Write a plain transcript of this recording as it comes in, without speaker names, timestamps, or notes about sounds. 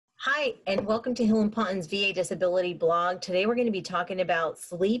Hi, and welcome to Hill and Ponton's VA Disability blog. Today we're going to be talking about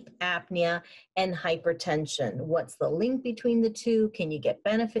sleep apnea and hypertension. What's the link between the two? Can you get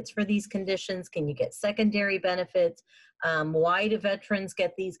benefits for these conditions? Can you get secondary benefits? Why do veterans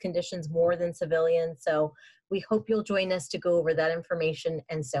get these conditions more than civilians? So we hope you'll join us to go over that information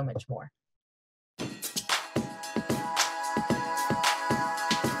and so much more.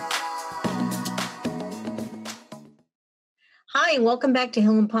 Hi, and welcome back to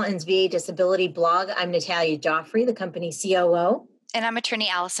Hill and Ponton's VA Disability blog. I'm Natalia Joffrey, the company COO. And I'm attorney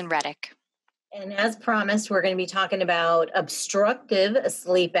Allison Reddick. And as promised, we're going to be talking about obstructive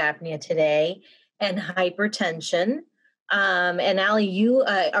sleep apnea today and hypertension. And Allie, you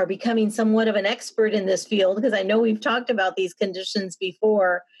are becoming somewhat of an expert in this field because I know we've talked about these conditions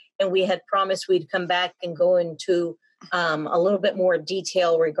before, and we had promised we'd come back and go into a little bit more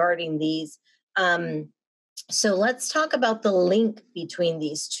detail regarding these. So let's talk about the link between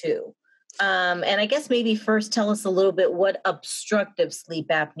these two. And I guess maybe first tell us a little bit what obstructive sleep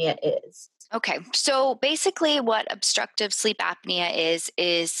apnea is. Okay, so basically what obstructive sleep apnea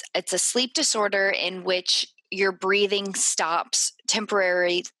is it's a sleep disorder in which your breathing stops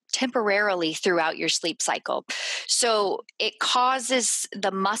temporarily throughout your sleep cycle. So it causes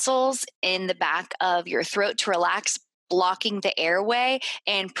the muscles in the back of your throat to relax, blocking the airway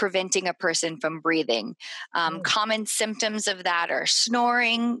and preventing a person from breathing. Common symptoms of that are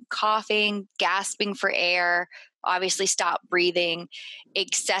snoring, coughing, gasping for air, obviously stop breathing,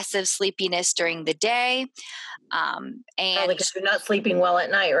 excessive sleepiness during the day. And because you're not sleeping well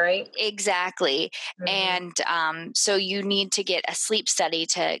at night, right? Exactly. And so you need to get a sleep study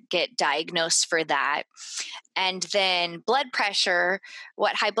to get diagnosed for that. And then blood pressure,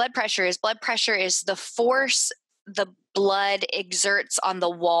 what high blood pressure is the force the blood exerts on the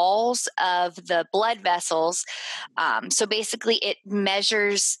walls of the blood vessels. So basically it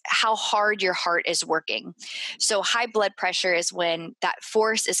measures how hard your heart is working. So high blood pressure is when that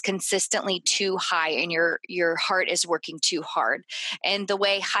force is consistently too high and your heart is working too hard. And the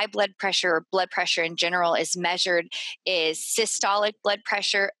way high blood pressure or blood pressure in general is measured is systolic blood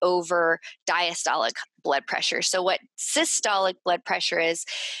pressure over diastolic blood pressure. So what systolic blood pressure is,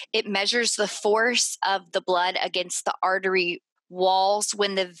 it measures the force of the blood against the artery walls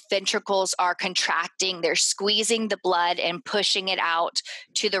when the ventricles are contracting. They're squeezing the blood and pushing it out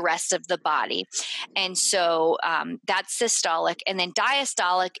to the rest of the body. And so that's systolic. And then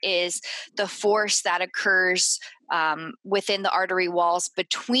diastolic is the force that occurs within the artery walls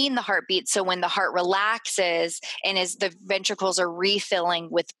between the heartbeats. So when the heart relaxes and as the ventricles are refilling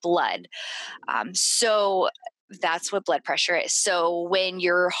with blood. So that's what blood pressure is. So when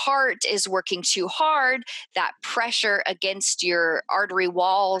your heart is working too hard, that pressure against your artery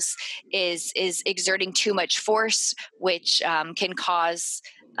walls is exerting too much force, which can cause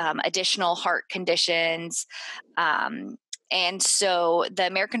additional heart conditions. And so the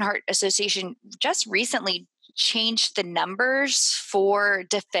American Heart Association just recently changed the numbers for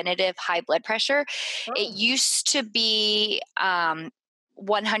definitive high blood pressure. Oh. It used to be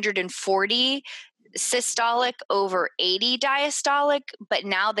 140 systolic over 80 diastolic, but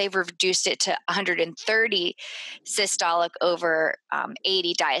now they've reduced it to 130 systolic over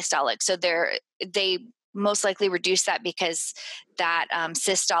 80 diastolic. So they most likely reduced that because that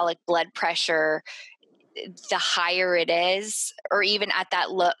systolic blood pressure, the higher it is, or even at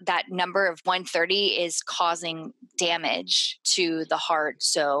that number of 130 is causing damage to the heart.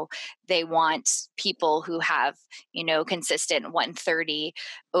 So they want people who have, consistent 130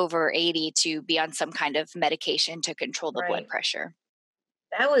 over 80 to be on some kind of medication to control the blood pressure.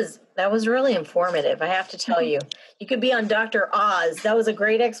 That was really informative. I have to tell you, you could be on Dr. Oz. That was a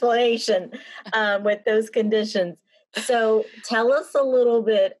great explanation with those conditions. So tell us a little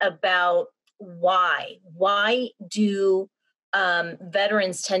bit about why do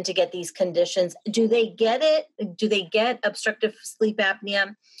veterans tend to get these conditions? Do they get it? Do they get obstructive sleep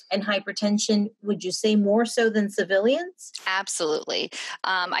apnea and hypertension? Would you say more so than civilians? Absolutely.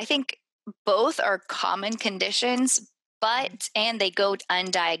 I think both are common conditions, and they go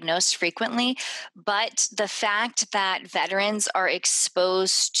undiagnosed frequently. But the fact that veterans are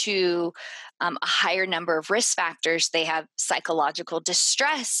exposed to a higher number of risk factors, they have psychological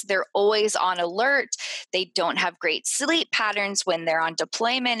distress, they're always on alert, they don't have great sleep patterns when they're on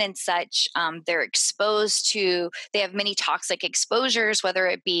deployment and such, they're exposed to, they have many toxic exposures, whether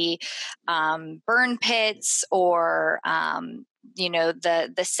it be burn pits or the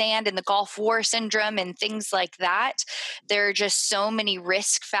sand in the Gulf War syndrome and things like that. There are just so many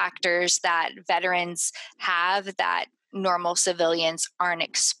risk factors that veterans have that normal civilians aren't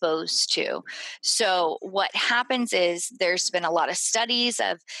exposed to. So what happens is there's been a lot of studies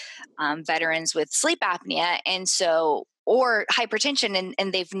of veterans with sleep apnea, and so or hypertension,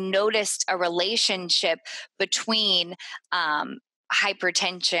 and they've noticed a relationship between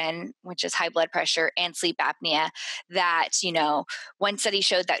hypertension, which is high blood pressure, and sleep apnea. That, one study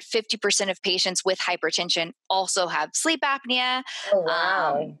showed that 50% of patients with hypertension also have sleep apnea. Oh,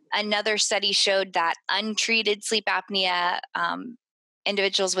 wow. Another study showed that untreated sleep apnea,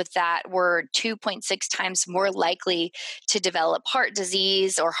 individuals with that were 2.6 times more likely to develop heart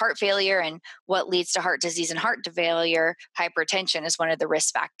disease or heart failure. And what leads to heart disease and heart failure? Hypertension is one of the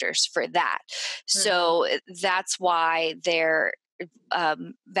risk factors for that. So that's why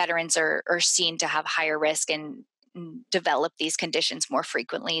veterans are seen to have higher risk and develop these conditions more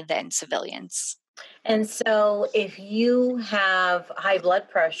frequently than civilians. And so, if you have high blood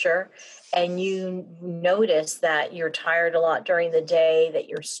pressure and you notice that you're tired a lot during the day, that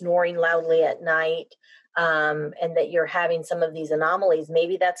you're snoring loudly at night, and that you're having some of these anomalies,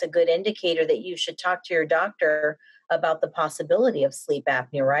 maybe that's a good indicator that you should talk to your doctor about the possibility of sleep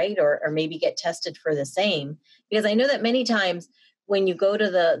apnea, right? Or maybe get tested for the same. Because I know that many times when you go to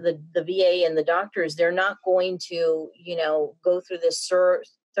the VA and the doctors, they're not going to, go through this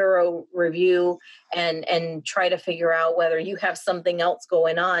thorough review and try to figure out whether you have something else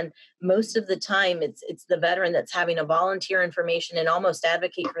going on. Most of the time it's the veteran that's having to volunteer information and almost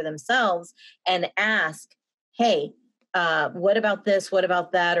advocate for themselves and ask, hey, what about this, what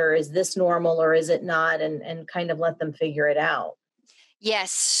about that, or is this normal or is it not, and kind of let them figure it out.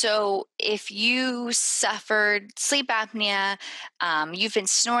 Yes. So if you suffered sleep apnea, you've been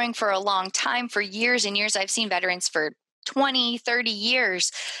snoring for a long time, for years and years. I've seen veterans for 20, 30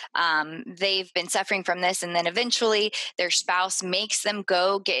 years. They've been suffering from this. And then eventually their spouse makes them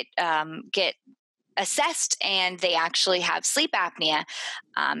go get assessed, and they actually have sleep apnea.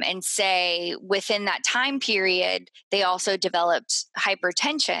 And say within that time period, they also developed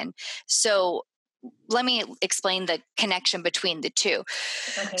hypertension. So let me explain the connection between the two.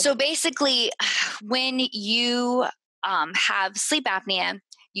 Okay. So basically, when you have sleep apnea,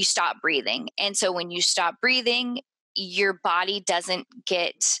 you stop breathing. And so when you stop breathing, your body doesn't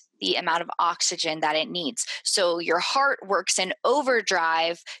get the amount of oxygen that it needs. So your heart works in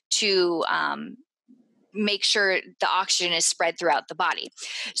overdrive to make sure the oxygen is spread throughout the body.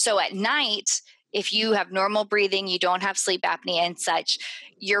 So at night, if you have normal breathing, you don't have sleep apnea and such,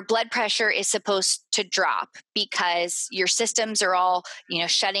 your blood pressure is supposed to drop because your systems are all,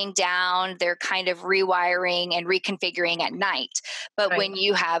 shutting down. They're kind of rewiring and reconfiguring at night. But when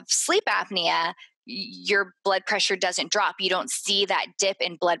you have sleep apnea, your blood pressure doesn't drop. You don't see that dip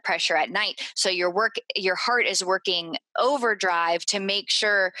in blood pressure at night. So your heart is working overdrive to make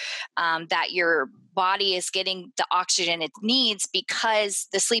sure that your body is getting the oxygen it needs, because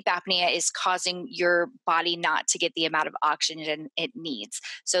the sleep apnea is causing your body not to get the amount of oxygen it needs.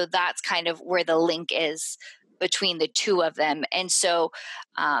 So that's kind of where the link is between the two of them. And so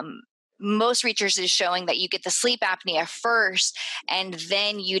most research is showing that you get the sleep apnea first and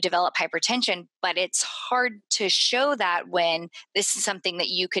then you develop hypertension, but it's hard to show that when this is something that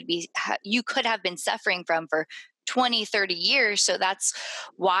you could have been suffering from for 20, 30 years. So that's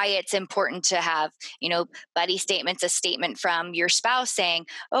why it's important to have, buddy statements, a statement from your spouse saying,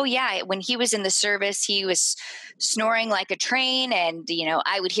 oh yeah, when he was in the service, he was snoring like a train, and,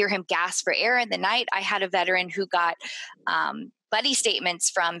 I would hear him gasp for air in the night. I had a veteran who got, buddy statements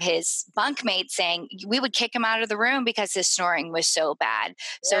from his bunkmate saying we would kick him out of the room because his snoring was so bad.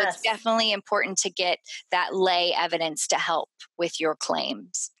 So Yes. It's definitely important to get that lay evidence to help with your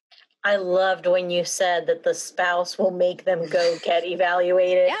claims. I loved when you said that the spouse will make them go get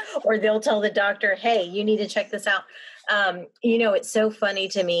evaluated, or they'll tell the doctor, hey, you need to check this out. It's so funny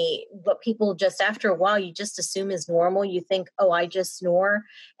to me, but people just, after a while, you just assume is normal. You think, oh, I just snore.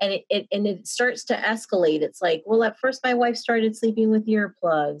 And it starts to escalate. It's like, well, at first my wife started sleeping with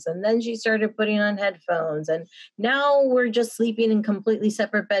earplugs, and then she started putting on headphones. And now we're just sleeping in completely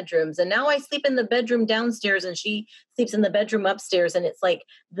separate bedrooms. And now I sleep in the bedroom downstairs and she sleeps in the bedroom upstairs. And it's like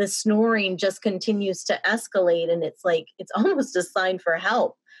the snoring just continues to escalate. And it's like, it's almost a sign for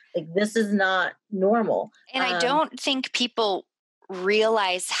help. Like, this is not normal. And I don't think people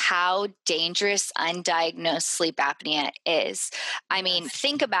realize how dangerous undiagnosed sleep apnea is. I mean,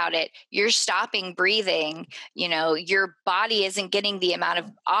 think about it. You're stopping breathing, your body isn't getting the amount of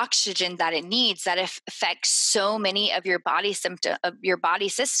oxygen that it needs. That affects so many of your body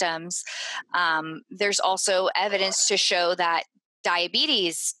systems. There's also evidence to show that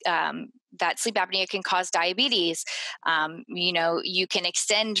diabetes, that sleep apnea can cause diabetes. You can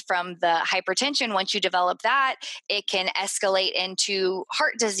extend from the hypertension. Once you develop that, it can escalate into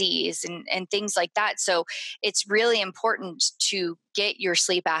heart disease and things like that. So it's really important to get your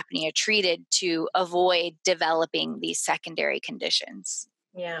sleep apnea treated to avoid developing these secondary conditions.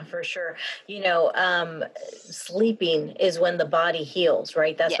 Yeah, for sure. Sleeping is when the body heals,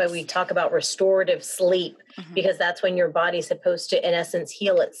 right? That's why we Yes. talk about restorative sleep, Mm-hmm. because that's when your body's supposed to, in essence,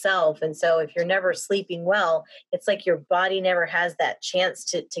 heal itself. And so if you're never sleeping well, it's like your body never has that chance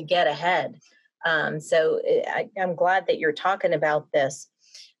to get ahead. I'm glad that you're talking about this.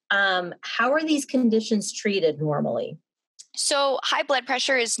 How are these conditions treated normally? So, high blood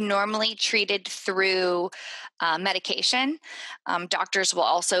pressure is normally treated through medication. Doctors will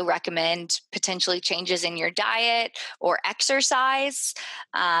also recommend potentially changes in your diet or exercise.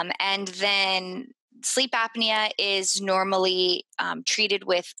 And then sleep apnea is normally treated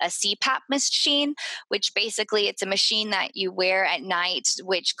with a CPAP machine, which basically it's a machine that you wear at night,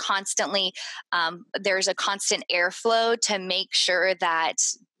 which constantly there's a constant airflow to make sure that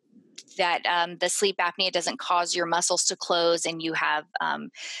the sleep apnea doesn't cause your muscles to close and you have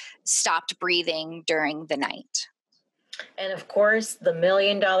stopped breathing during the night. And of course, the $1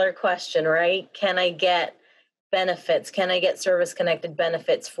 million question, right? Can I get benefits? Can I get service connected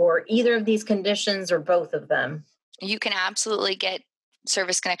benefits for either of these conditions or both of them? You can absolutely get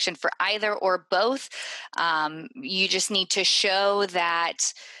service connection for either or both. You just need to show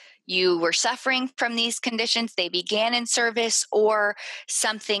that you were suffering from these conditions, they began in service, or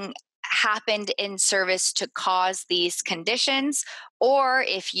something happened in service to cause these conditions, or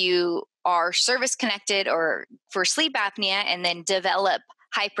if you are service connected or for sleep apnea and then develop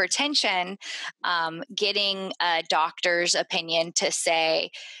hypertension, getting a doctor's opinion to say,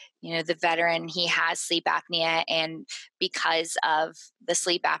 the veteran, he has sleep apnea, and because of the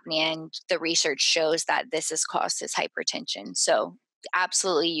sleep apnea and the research shows that this has caused his hypertension. So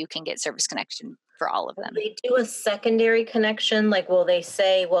absolutely, you can get service connection for all of Will them. they do a secondary connection? Like, will they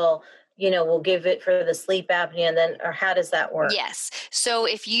say, well, we'll give it for the sleep apnea, and then, or how does that work? Yes. So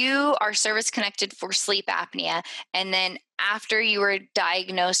if you are service connected for sleep apnea, and then after you were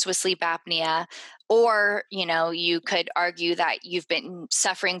diagnosed with sleep apnea, or, you could argue that you've been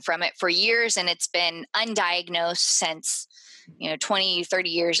suffering from it for years and it's been undiagnosed since, 20, 30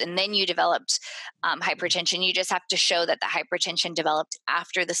 years, and then you developed hypertension, you just have to show that the hypertension developed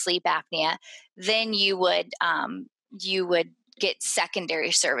after the sleep apnea, then you would get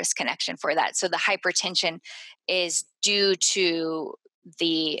secondary service connection for that. So the hypertension is due to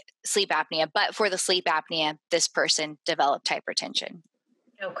the sleep apnea, but for the sleep apnea, this person developed hypertension.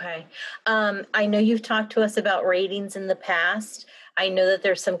 Okay. I know you've talked to us about ratings in the past. I know that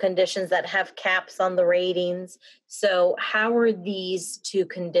there's some conditions that have caps on the ratings. So, how are these two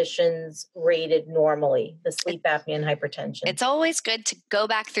conditions rated normally, the sleep apnea and hypertension? It's always good to go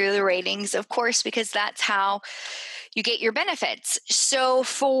back through the ratings, of course, because that's how you get your benefits. So,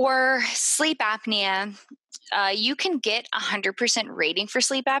 for sleep apnea, you can get 100% rating for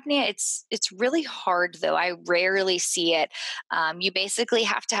sleep apnea. It's really hard though. I rarely see it. You basically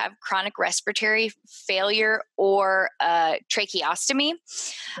have to have chronic respiratory failure or tracheostomy.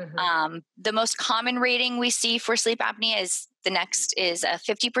 The most common rating we see for sleep apnea is the next is a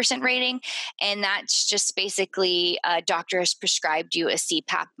 50% rating, and that's just basically a doctor has prescribed you a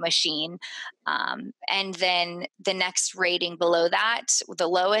CPAP machine. And then the next rating below that, the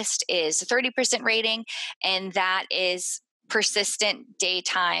lowest is a 30% rating, and that is persistent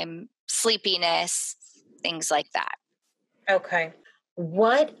daytime sleepiness, things like that. Okay.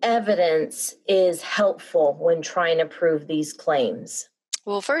 What evidence is helpful when trying to prove these claims?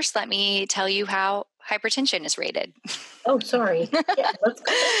 Well, first, let me tell you how hypertension is rated. Oh, sorry. Yeah, let's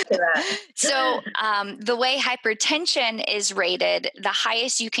go back to that. So, the way hypertension is rated, the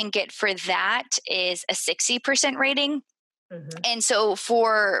highest you can get for that is a 60% rating. Mhm. And so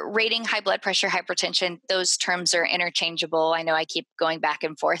for rating high blood pressure, hypertension, those terms are interchangeable. I know I keep going back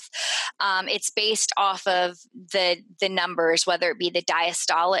and forth. It's based off of the numbers, whether it be the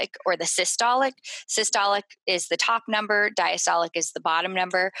diastolic or the systolic. Systolic is the top number, diastolic is the bottom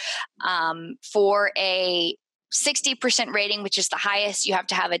number. For a 60% rating, which is the highest, you have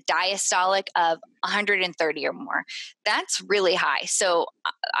to have a diastolic of 130 or more. That's really high. So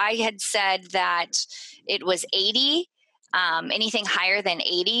I had said that it was 80. Anything higher than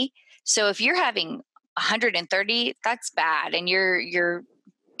 80. So if you're having 130, that's bad, and you're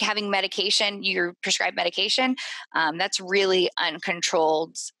having medication, your prescribed medication, that's really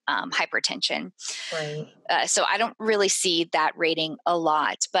uncontrolled hypertension. Right. So I don't really see that rating a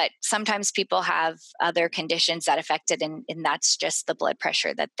lot, but sometimes people have other conditions that affect it, and that's just the blood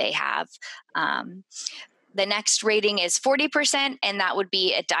pressure that they have. The next rating is 40%, and that would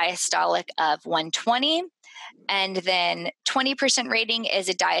be a diastolic of 120. And then 20% rating is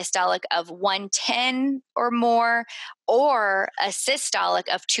a diastolic of 110 or more, or a systolic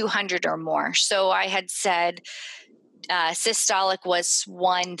of 200 or more. So I had said systolic was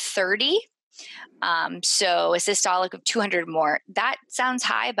 130. So a systolic of 200 more. That sounds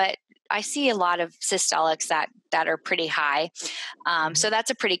high, but I see a lot of systolics that are pretty high. So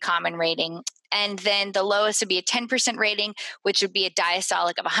that's a pretty common rating. And then the lowest would be a 10% rating, which would be a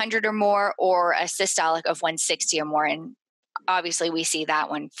diastolic of 100 or more, or a systolic of 160 or more. And obviously we see that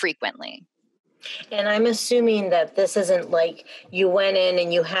one frequently. And I'm assuming that this isn't like you went in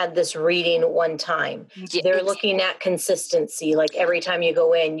and you had this reading one time. Yeah, They're looking at consistency. Like every time you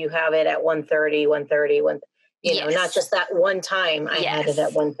go in, you have it at 130, 130, not just that one time I had it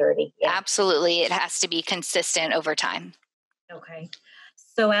at 130. Yeah. Absolutely. It has to be consistent over time. Okay.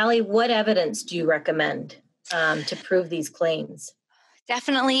 So, Allie, what evidence do you recommend to prove these claims?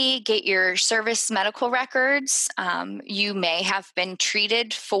 Definitely get your service medical records. You may have been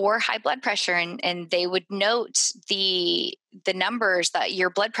treated for high blood pressure, and they would note the numbers, that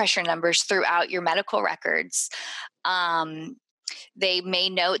your blood pressure numbers throughout your medical records. They may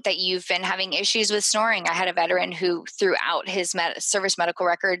note that you've been having issues with snoring. I had a veteran who, throughout his service medical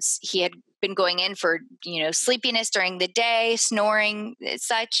records, he had been going in for, sleepiness during the day, snoring,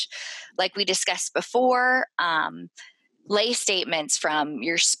 such, like we discussed before. Lay statements from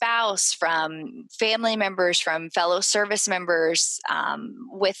your spouse, from family members, from fellow service members,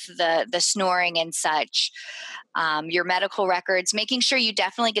 with the snoring and such. Your medical records, making sure you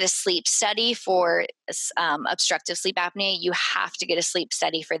definitely get a sleep study for obstructive sleep apnea. You have to get a sleep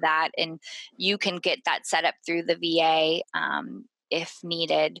study for that, and you can get that set up through the VA if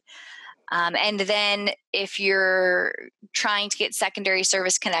needed. And then if you're trying to get secondary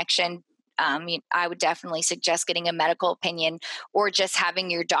service connection, I would definitely suggest getting a medical opinion, or just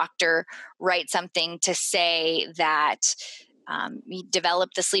having your doctor write something to say that you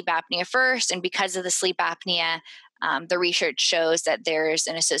developed the sleep apnea first, and because of the sleep apnea, the research shows that there's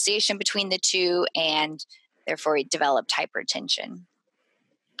an association between the two, and therefore you developed hypertension.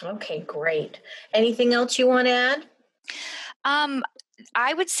 Okay, great. Anything else you want to add?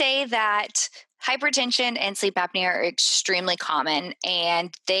 I would say that hypertension and sleep apnea are extremely common,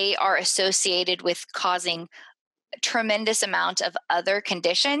 and they are associated with causing a tremendous amount of other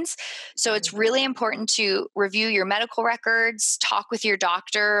conditions. So it's really important to review your medical records, talk with your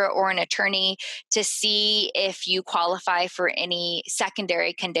doctor or an attorney to see if you qualify for any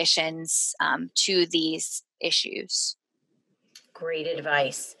secondary conditions to these issues. Great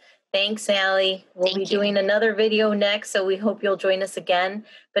advice. Thanks, Allie. We'll be doing another video next, so we hope you'll join us again.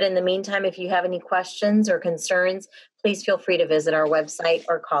 But in the meantime, if you have any questions or concerns, please feel free to visit our website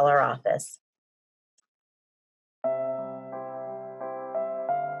or call our office.